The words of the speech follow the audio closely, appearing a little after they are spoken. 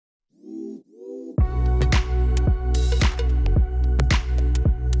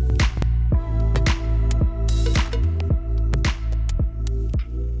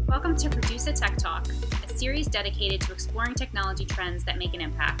series dedicated to exploring technology trends that make an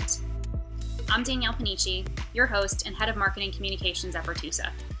impact. I'm Danielle Panichi, your host and head of marketing communications at Virtusa.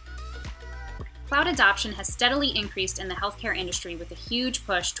 Cloud adoption has steadily increased in the healthcare industry with a huge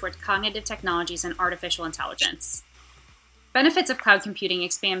push towards cognitive technologies and artificial intelligence. Benefits of cloud computing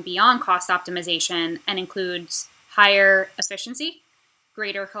expand beyond cost optimization and includes higher efficiency,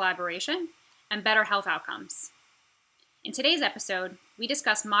 greater collaboration, and better health outcomes. In today's episode, we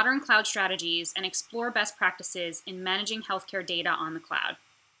discuss modern cloud strategies and explore best practices in managing healthcare data on the cloud.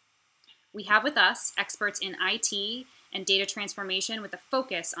 We have with us experts in IT and data transformation with a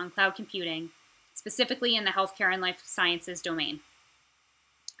focus on cloud computing, specifically in the healthcare and life sciences domain.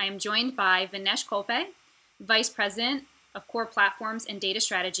 I am joined by Vinesh Kolpe, Vice President of Core Platforms and Data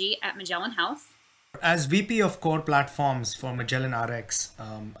Strategy at Magellan Health. As VP of Core Platforms for Magellan RX,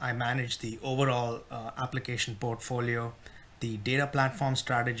 I manage the overall application portfolio, the data platform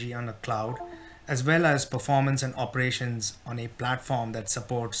strategy on the cloud, as well as performance and operations on a platform that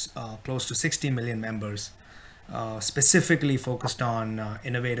supports close to 60 million members, specifically focused on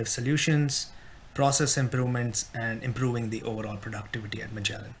innovative solutions, process improvements, and improving the overall productivity at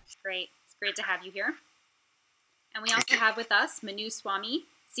Magellan. Great. It's great to have you here. And we also have with us Manu Swami,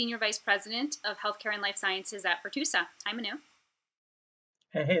 Senior Vice President of Healthcare and Life Sciences at Virtusa. Hi, Manu.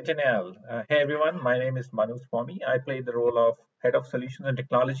 Hey, Danielle. Hey, everyone. My name is Manu Swami. I play the role of Head of Solutions and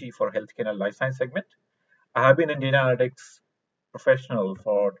Technology for Healthcare and Life Science segment. I have been in data analytics professional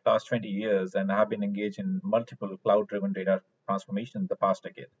for the last 20 years, and I have been engaged in multiple cloud-driven data transformation the past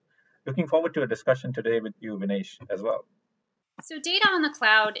decade. Looking forward to a discussion today with you, Vinesh, as well. So data on the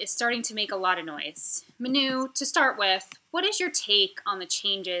cloud is starting to make a lot of noise. Manu, to start with, what is your take on the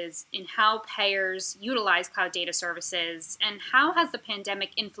changes in how payers utilize cloud data services, and how has the pandemic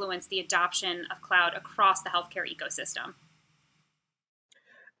influenced the adoption of cloud across the healthcare ecosystem?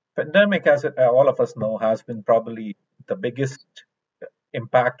 Pandemic, as all of us know, has been probably the biggest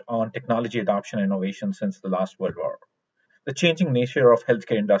impact on technology adoption and innovation since the last World War. The changing nature of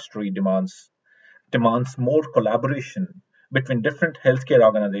healthcare industry demands more collaboration between different healthcare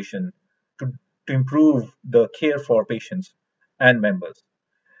organizations to improve the care for patients and members.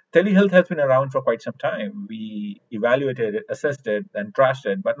 Telehealth has been around for quite some time. We evaluated it, assessed it, and trashed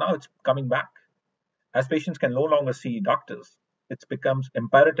it, but now it's coming back. As patients can no longer see doctors, it becomes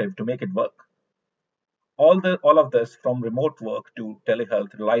imperative to make it work. All of this, from remote work to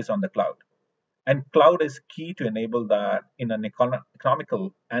telehealth, relies on the cloud. And cloud is key to enable that in an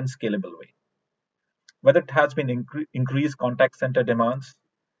economical and scalable way. Whether it has been increased contact center demands,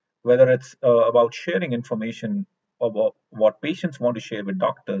 whether it's about sharing information about what patients want to share with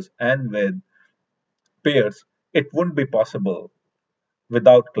doctors and with payers, it wouldn't be possible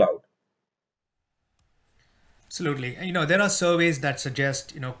without cloud. Absolutely. There are surveys that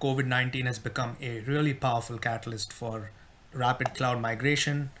suggest, COVID-19 has become a really powerful catalyst for rapid cloud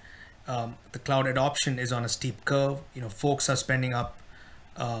migration. The cloud adoption is on a steep curve. Folks are spending up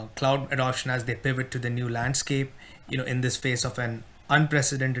cloud adoption as they pivot to the new landscape. In this phase of an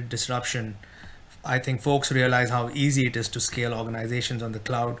unprecedented disruption, I think folks realize how easy it is to scale organizations on the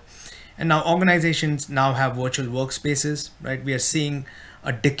cloud. And now organizations now have virtual workspaces, right? We are seeing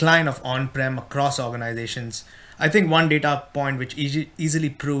a decline of on-prem across organizations. I think one data point which easily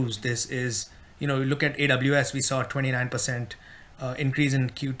proves this is, you look at AWS, we saw a 29% increase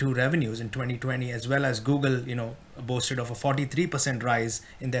in Q2 revenues in 2020, as well as Google, boasted of a 43% rise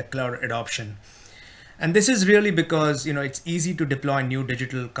in their cloud adoption. And this is really because, it's easy to deploy new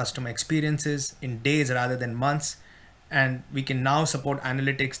digital customer experiences in days rather than months. And we can now support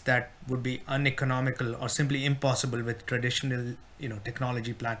analytics that would be uneconomical or simply impossible with traditional,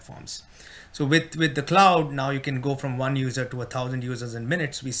 technology platforms. So with the cloud, now you can go from 1 user to 1,000 users in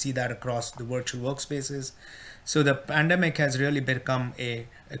minutes. We see that across the virtual workspaces. So the pandemic has really become a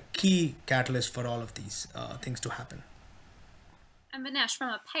key catalyst for all of these things to happen. And Vinesh, from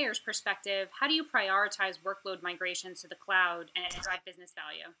a payer's perspective, how do you prioritize workload migrations to the cloud and drive business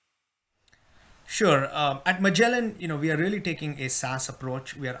value? Sure. At Magellan, we are really taking a SaaS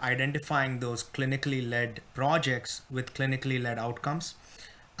approach. We are identifying those clinically led projects with clinically led outcomes.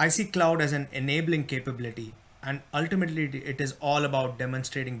 I see cloud as an enabling capability, and ultimately it is all about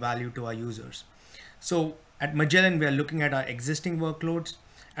demonstrating value to our users. So at Magellan, we are looking at our existing workloads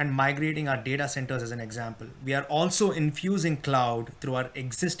and migrating our data centers as an example. We are also infusing cloud through our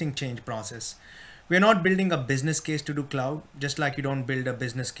existing change process. We are not building a business case to do cloud, just like you don't build a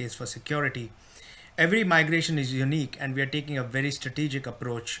business case for security. Every migration is unique, and we are taking a very strategic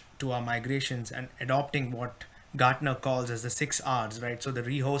approach to our migrations and adopting what Gartner calls as the 6 R's, right? So the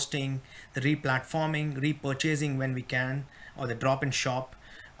rehosting, the replatforming, repurchasing when we can, or the drop and shop,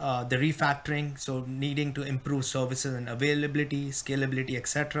 the refactoring, so needing to improve services and availability, scalability,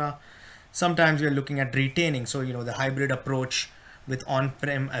 etc. Sometimes we're looking at retaining, so the hybrid approach with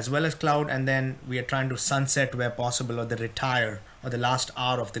on-prem as well as cloud, and then we are trying to sunset where possible, or the retire, or the last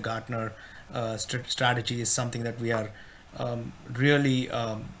hour of the Gartner strategy is something that we are really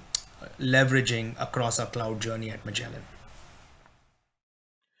leveraging across our cloud journey at Magellan.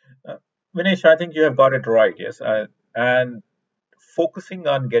 Vinesh, I think you have got it right. Yes, and focusing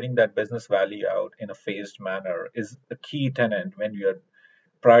on getting that business value out in a phased manner is a key tenet when we are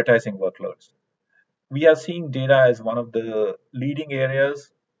prioritizing workloads. We are seeing data as one of the leading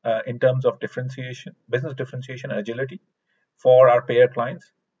areas in terms of differentiation, business differentiation, and agility for our payer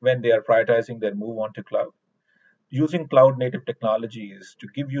clients when they are prioritizing their move on to cloud. Using cloud native technologies to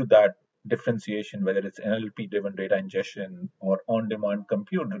give you that differentiation, whether it's NLP driven data ingestion or on demand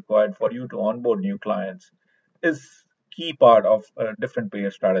compute required for you to onboard new clients, is key part of a different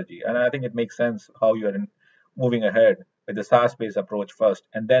payer strategy. And I think it makes sense how you're moving ahead with the SaaS based approach first,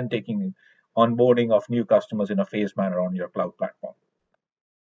 and then taking onboarding of new customers in a phased manner on your cloud platform.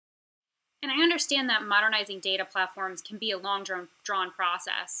 And I understand that modernizing data platforms can be a long drawn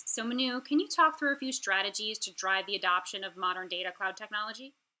process. So Manu, can you talk through a few strategies to drive the adoption of modern data cloud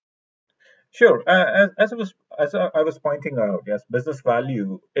technology? Sure. As I was pointing out, yes, business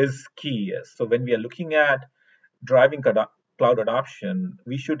value is key. Yes. So when we are looking at driving cloud adoption,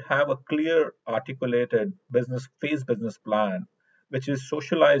 we should have a clear, articulated business plan, which is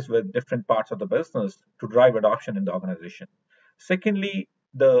socialized with different parts of the business to drive adoption in the organization. Secondly,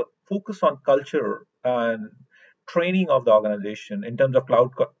 the focus on culture and training of the organization in terms of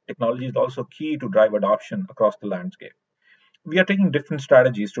technology is also key to drive adoption across the landscape. We are taking different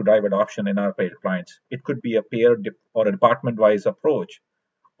strategies to drive adoption in our paid clients. It could be a payer or a department-wise approach,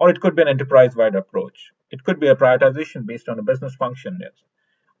 or it could be an enterprise-wide approach. It could be a prioritization based on a business function, yes.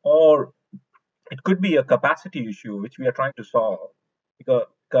 Or it could be a capacity issue which we are trying to solve because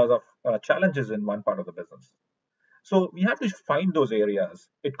of challenges in one part of the business. So we have to find those areas.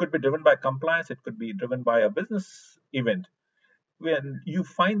 It could be driven by compliance. It could be driven by a business event. When you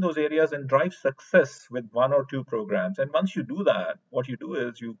find those areas and drive success with one or two programs, and once you do that, what you do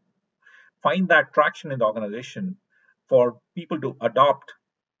is you find that traction in the organization for people to adopt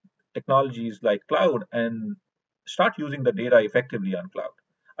technologies like cloud and start using the data effectively on cloud.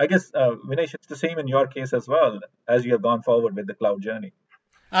 I guess, Vinesh, it's the same in your case as well as you have gone forward with the cloud journey.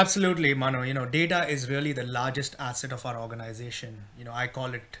 Absolutely, Mano. Data is really the largest asset of our organization. I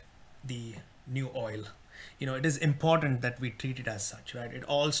call it the new oil. It is important that we treat it as such, right? It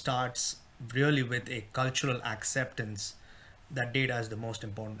all starts really with a cultural acceptance that data is the most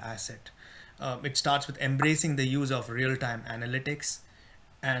important asset. It starts with embracing the use of real-time analytics,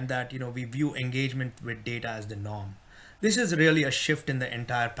 and that we view engagement with data as the norm. This is really a shift in the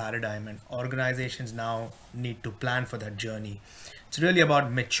entire paradigm, and organizations now need to plan for that journey. It's really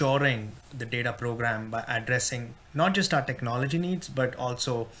about maturing the data program by addressing not just our technology needs, but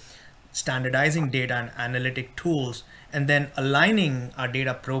also standardizing data and analytic tools, and then aligning our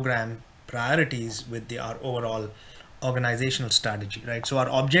data program priorities with our overall organizational strategy, right? So our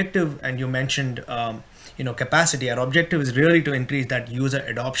objective, and you mentioned, capacity, our objective is really to increase that user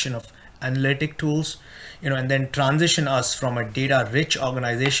adoption of analytic tools, and then transition us from a data rich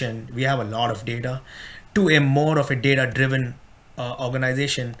organization, we have a lot of data, to a more of a data driven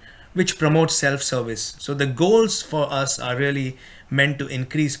organization which promotes self-service. So the goals for us are really meant to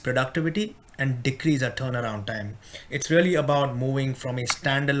increase productivity and decrease our turnaround time. It's really about moving from a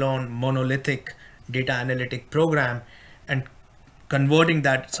standalone monolithic data analytic program and converting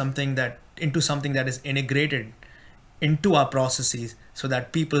that into something that is integrated into our processes so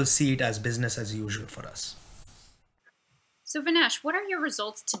that people see it as business as usual for us. So Vinesh, what are your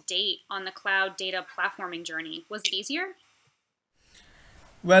results to date on the cloud data platforming journey? Was it easier?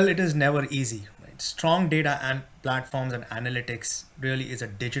 Well, it is never easy, right? Strong data and platforms and analytics really is a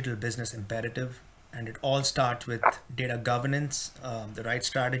digital business imperative, and it all starts with data governance, the right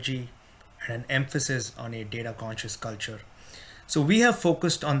strategy, and an emphasis on a data conscious culture. So we have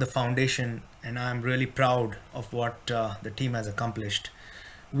focused on the foundation, and I'm really proud of what the team has accomplished.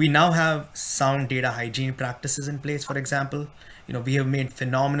 We now have sound data hygiene practices in place. For example, we have made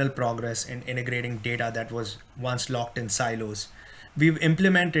phenomenal progress in integrating data that was once locked in silos. We've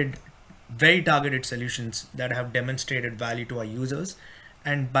implemented very targeted solutions that have demonstrated value to our users.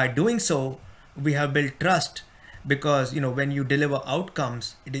 And by doing so, we have built trust, because when you deliver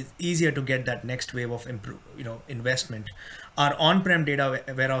outcomes, it is easier to get that next wave of investment. Our on-prem data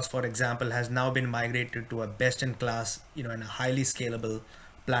warehouse, for example, has now been migrated to a best-in-class, and a highly scalable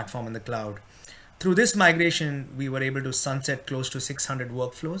platform in the cloud. Through this migration, we were able to sunset close to 600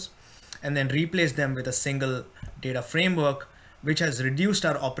 workflows and then replace them with a single data framework, which has reduced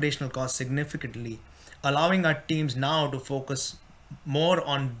our operational costs significantly, allowing our teams now to focus more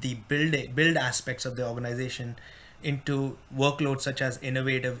on the build aspects of the organization into workloads such as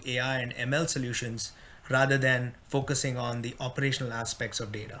innovative AI and ML solutions rather than focusing on the operational aspects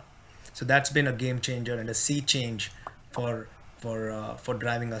of data. So that's been a game changer and a sea change for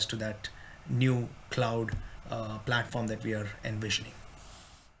driving us to that new cloud platform that we are envisioning.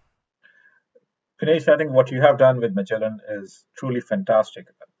 Vinesh, I think what you have done with Magellan is truly fantastic.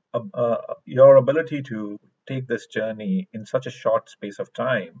 Your ability to take this journey in such a short space of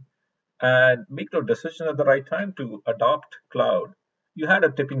time and make your decision at the right time to adopt cloud. You had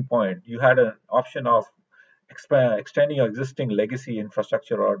a tipping point. You had an option of extending your existing legacy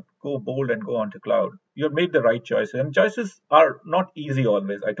infrastructure or go bold and go onto cloud. You have made the right choices, and choices are not easy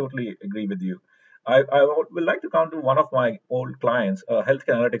always. I totally agree with you. I would like to come to one of my old clients, a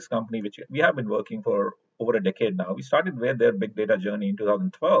healthcare analytics company, which we have been working for over a decade now. We started with their big data journey in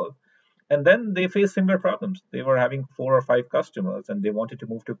 2012, and then they faced similar problems. They were having 4 or 5 customers, and they wanted to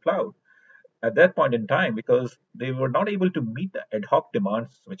move to cloud at that point in time because they were not able to meet the ad hoc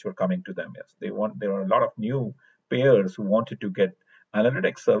demands which were coming to them. Yes, there were a lot of new payers who wanted to get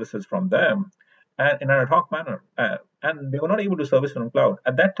analytics services from them and in an ad hoc manner, and they were not able to service it on cloud.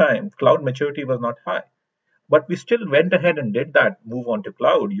 At that time, cloud maturity was not high, but we still went ahead and did that move onto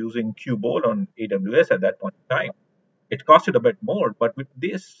cloud using Qbol on AWS at that point in time. It costed a bit more, but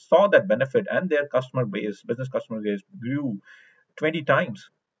they saw that benefit, and their business customer base, grew 20 times.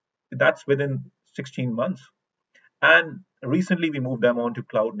 That's within 16 months. And recently we moved them on to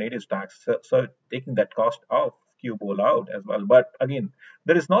cloud native stacks, so taking that cost of Qbol out as well. But again,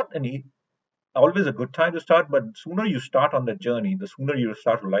 there is not always a good time to start, but sooner you start on that journey, the sooner you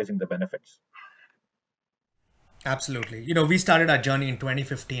start realizing the benefits. Absolutely. We started our journey in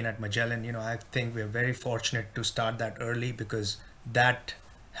 2015 at Magellan. I think we're very fortunate to start that early because that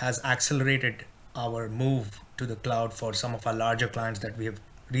has accelerated our move to the cloud for some of our larger clients that we have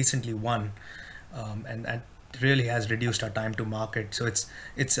recently won, and really has reduced our time to market. So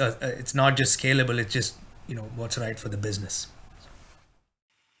it's not just scalable; it's just what's right for the business.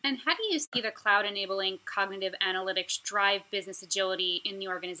 And how do you see the cloud enabling cognitive analytics drive business agility in the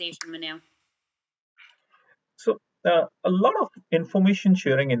organization, Manu? So a lot of information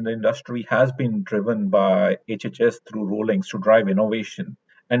sharing in the industry has been driven by HHS through rulings to drive innovation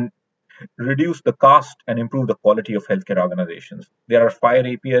and reduce the cost and improve the quality of healthcare organizations. There are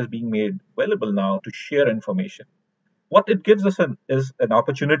FHIR APIs being made available now to share information. What it gives us is an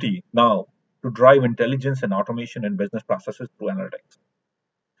opportunity now to drive intelligence and automation in business processes through analytics.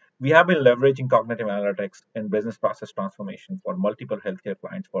 We have been leveraging cognitive analytics in business process transformation for multiple healthcare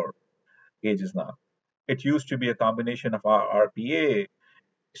clients for ages now. It used to be a combination of our RPA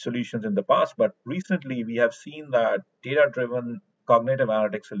solutions in the past, but recently we have seen that data-driven cognitive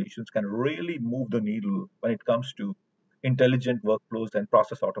analytics solutions can really move the needle when it comes to intelligent workflows and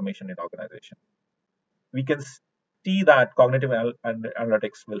process automation in organization. We can see that cognitive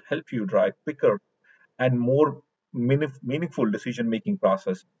analytics will help you drive quicker and more meaningful decision-making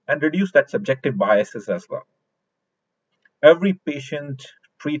process and reduce that subjective biases as well. Every patient,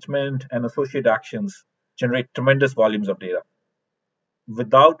 treatment, and associate actions generate tremendous volumes of data.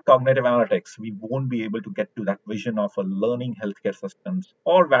 Without cognitive analytics, we won't be able to get to that vision of a learning healthcare systems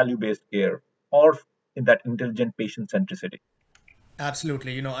or value-based care or in that intelligent patient centricity.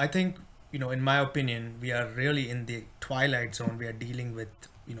 Absolutely. I think, in my opinion, we are really in the twilight zone. We are dealing with,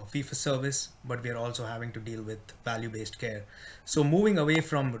 fee for service, but we are also having to deal with value-based care. So moving away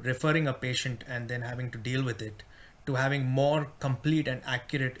from referring a patient and then having to deal with it to having more complete and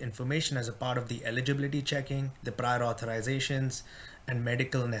accurate information as a part of the eligibility checking, the prior authorizations, and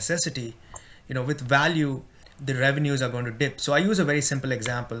medical necessity, with value, the revenues are going to dip. So I use a very simple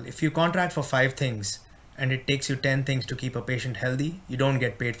example. If you contract for 5 things and it takes you 10 things to keep a patient healthy, you don't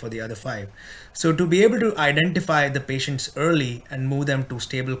get paid for the other 5. So to be able to identify the patients early and move them to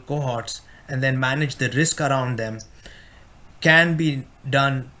stable cohorts and then manage the risk around them can be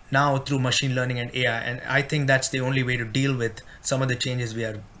done now through machine learning and AI. And I think that's the only way to deal with some of the changes we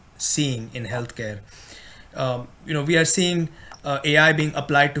are seeing in healthcare. We are seeing AI being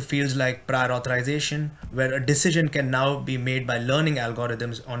applied to fields like prior authorization, where a decision can now be made by learning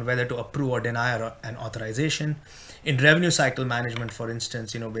algorithms on whether to approve or deny an authorization. In revenue cycle management, for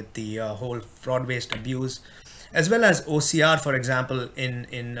instance, with the whole fraud-based abuse, as well as OCR, for example, in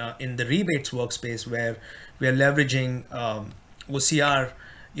the rebates workspace, where we are leveraging OCR,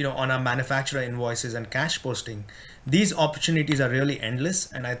 on our manufacturer invoices and cash posting. These opportunities are really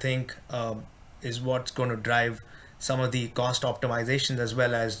endless, and I think is what's going to drive some of the cost optimizations as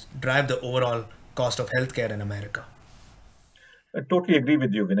well as drive the overall cost of healthcare in America. I totally agree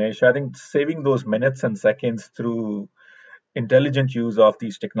with you, Vinesh. I think saving those minutes and seconds through intelligent use of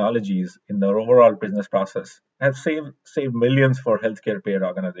these technologies in their overall business process have saved millions for healthcare payer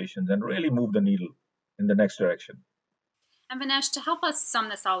organizations and really moved the needle in the next direction. And Vinesh, to help us sum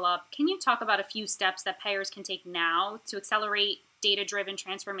this all up, can you talk about a few steps that payers can take now to accelerate data-driven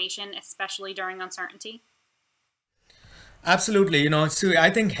transformation, especially during uncertainty? Absolutely. So I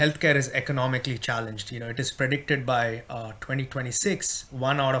think healthcare is economically challenged. It is predicted by 2026,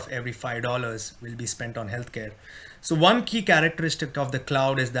 1 out of every $5 will be spent on healthcare. So one key characteristic of the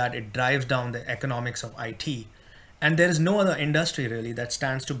cloud is that it drives down the economics of IT. And there is no other industry really that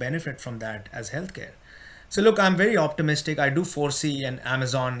stands to benefit from that as healthcare. So look, I'm very optimistic. I do foresee an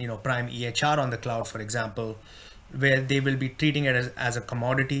Amazon, Prime EHR on the cloud, for example, where they will be treating it as a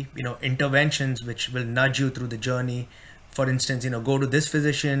commodity, interventions which will nudge you through the journey. For instance, go to this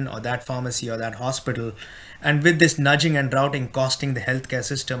physician or that pharmacy or that hospital. And with this nudging and routing costing the healthcare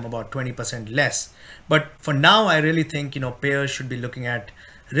system about 20% less. But for now, I really think, payers should be looking at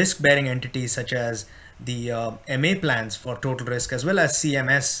risk-bearing entities such as the MA plans for total risk, as well as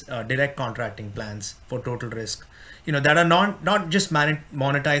CMS direct contracting plans for total risk, that are not just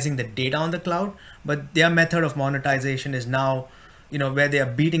monetizing the data on the cloud, but their method of monetization is now, where they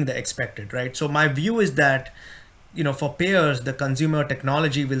are beating the expected, right? So my view is that, for payers, the consumer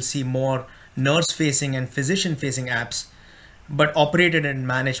technology will see more nurse-facing and physician-facing apps, but operated and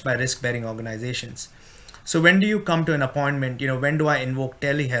managed by risk-bearing organizations. So when do you come to an appointment? When do I invoke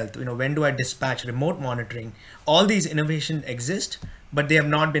telehealth? When do I dispatch remote monitoring? All these innovations exist, but they have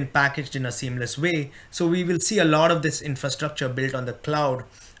not been packaged in a seamless way. So we will see a lot of this infrastructure built on the cloud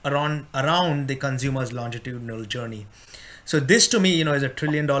around the consumer's longitudinal journey. So this to me, is a $1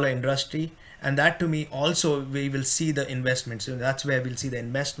 trillion industry. And that to me also, we will see the investments. So that's where we'll see the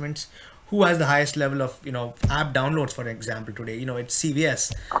investments. Who has the highest level of, app downloads, for example, today? It's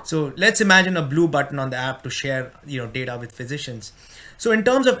CVS. So let's imagine a blue button on the app to share, data with physicians. So in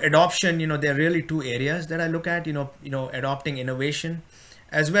terms of adoption, there are really two areas that I look at, adopting innovation,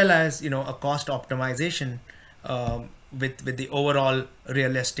 as well as, a cost optimization with the overall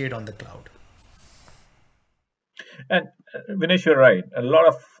real estate on the cloud. And Vinesh, you're right. A lot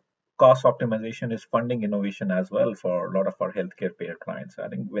of cost optimization is funding innovation as well for a lot of our healthcare payer clients. I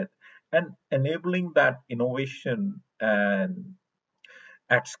think and enabling that innovation and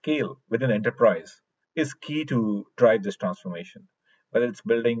at scale within enterprise is key to drive this transformation. Whether it's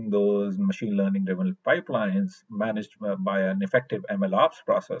building those machine learning driven pipelines managed by an effective MLOps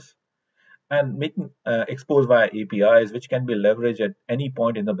process and making exposed via APIs, which can be leveraged at any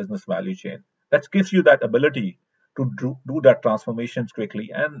point in the business value chain. That gives you that ability to do that transformations quickly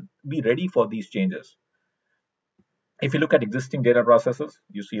and be ready for these changes. If you look at existing data processes,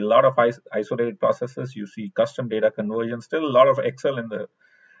 you see a lot of isolated processes. You see custom data conversion. Still a lot of Excel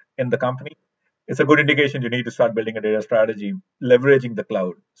in the company. It's a good indication you need to start building a data strategy, leveraging the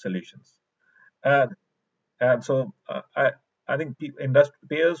cloud solutions. And so I think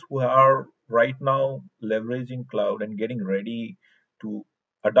payers who are right now leveraging cloud and getting ready to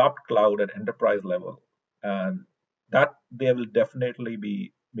adopt cloud at enterprise level, and that they will definitely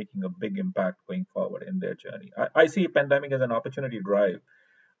be making a big impact going forward in their journey. I see pandemic as an opportunity to drive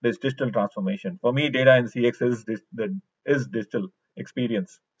this digital transformation. For me, data and CX is digital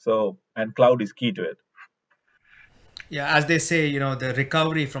experience. So, and cloud is key to it. Yeah, as they say, the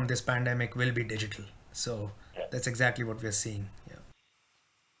recovery from this pandemic will be digital. So that's exactly what we're seeing. Yeah.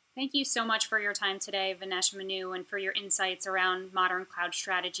 Thank you so much for your time today, Vinesh, Manu, and for your insights around modern cloud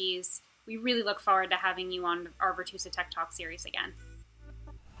strategies. We really look forward to having you on our Virtusa Tech Talk series again.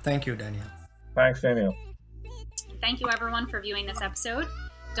 Thank you, Danielle. Thanks, Danielle. Thank you, everyone, for viewing this episode.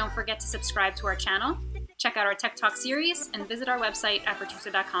 Don't forget to subscribe to our channel, check out our Tech Talk series, and visit our website at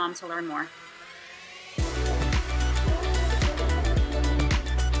virtusa.com to learn more.